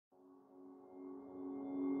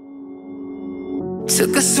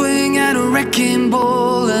Took a swing at a wrecking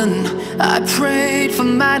ball and I prayed for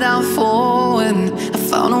my downfall, and I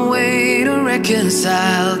found a way to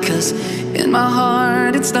reconcile, 'cause in my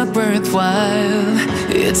heart it's not worthwhile.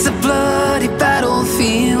 It's a bloody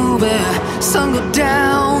battlefield where some go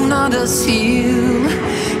down, others heal.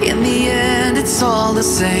 In the end it's all the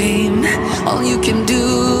same. All you can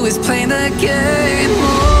do is play the game.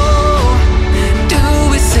 Oh, do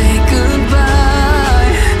we say goodbye?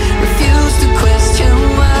 Refuse to question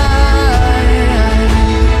why.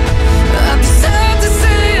 I'm sad to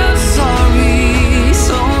say I'm sorry,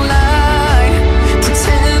 so lie.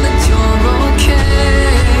 Pretend that you're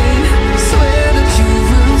okay. Swear that you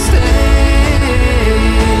will stay.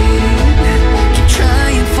 Keep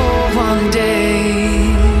trying for one day.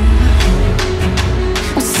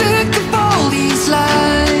 I'm sick of all these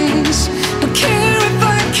lies. Don't care if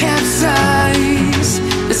I capsize.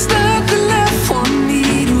 There's nothing left for me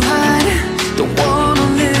to hide. Don't wanna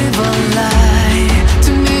live a lie.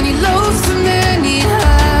 Too many lows, too many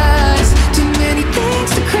highs. Too many things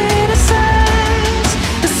to criticize.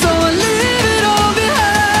 And so I leave it all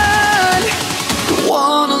behind. Don't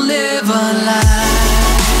wanna live a lie.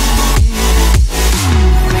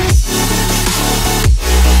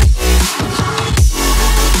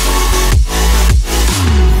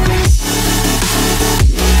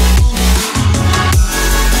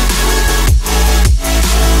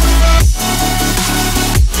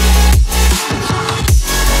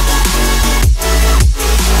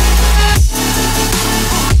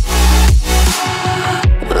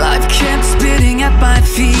 Life kept spitting at my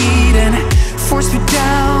feet and forced me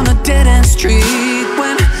down a dead-end street,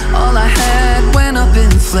 when all I had went up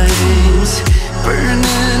in flames,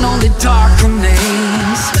 burning only dark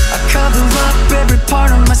remains. I cover up every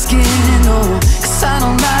part of my skin, oh, 'cause I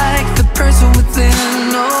don't like the person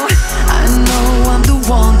within. Oh, I know I'm the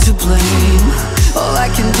one to blame. All I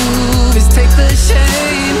can do is take the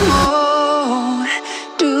shame. Oh,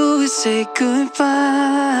 do we say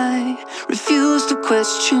goodbye? Refuse to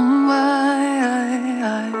question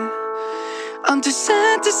why. I'm too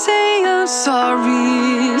sad to say I'm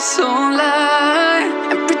sorry, so lie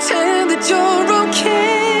and pretend that you're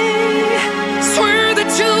okay. Swear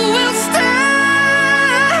that you will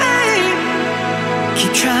stay.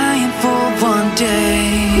 Keep trying for one day.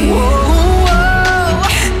 Whoa,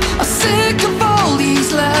 I'm sick of all these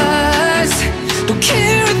lies. Don't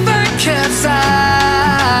care if I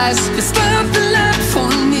capsize. There's nothing left for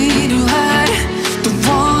me to hide. Don't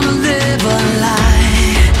wanna live a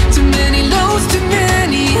lie. Too many lows, too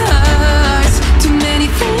many highs. Too many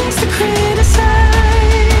things to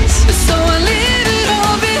criticize. So I leave it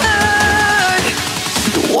all behind.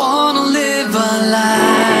 Don't wanna live a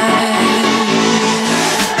lie.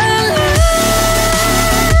 A lie.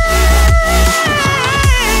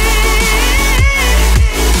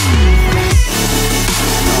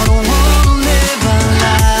 I don't wanna live a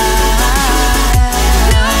lie.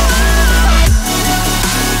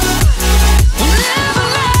 Live a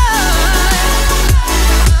lie.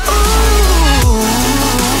 Ooh,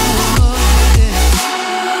 yeah.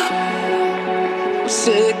 I'm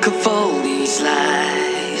sick of all these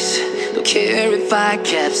lies. Don't care if I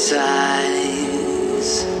capsize.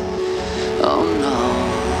 Oh no.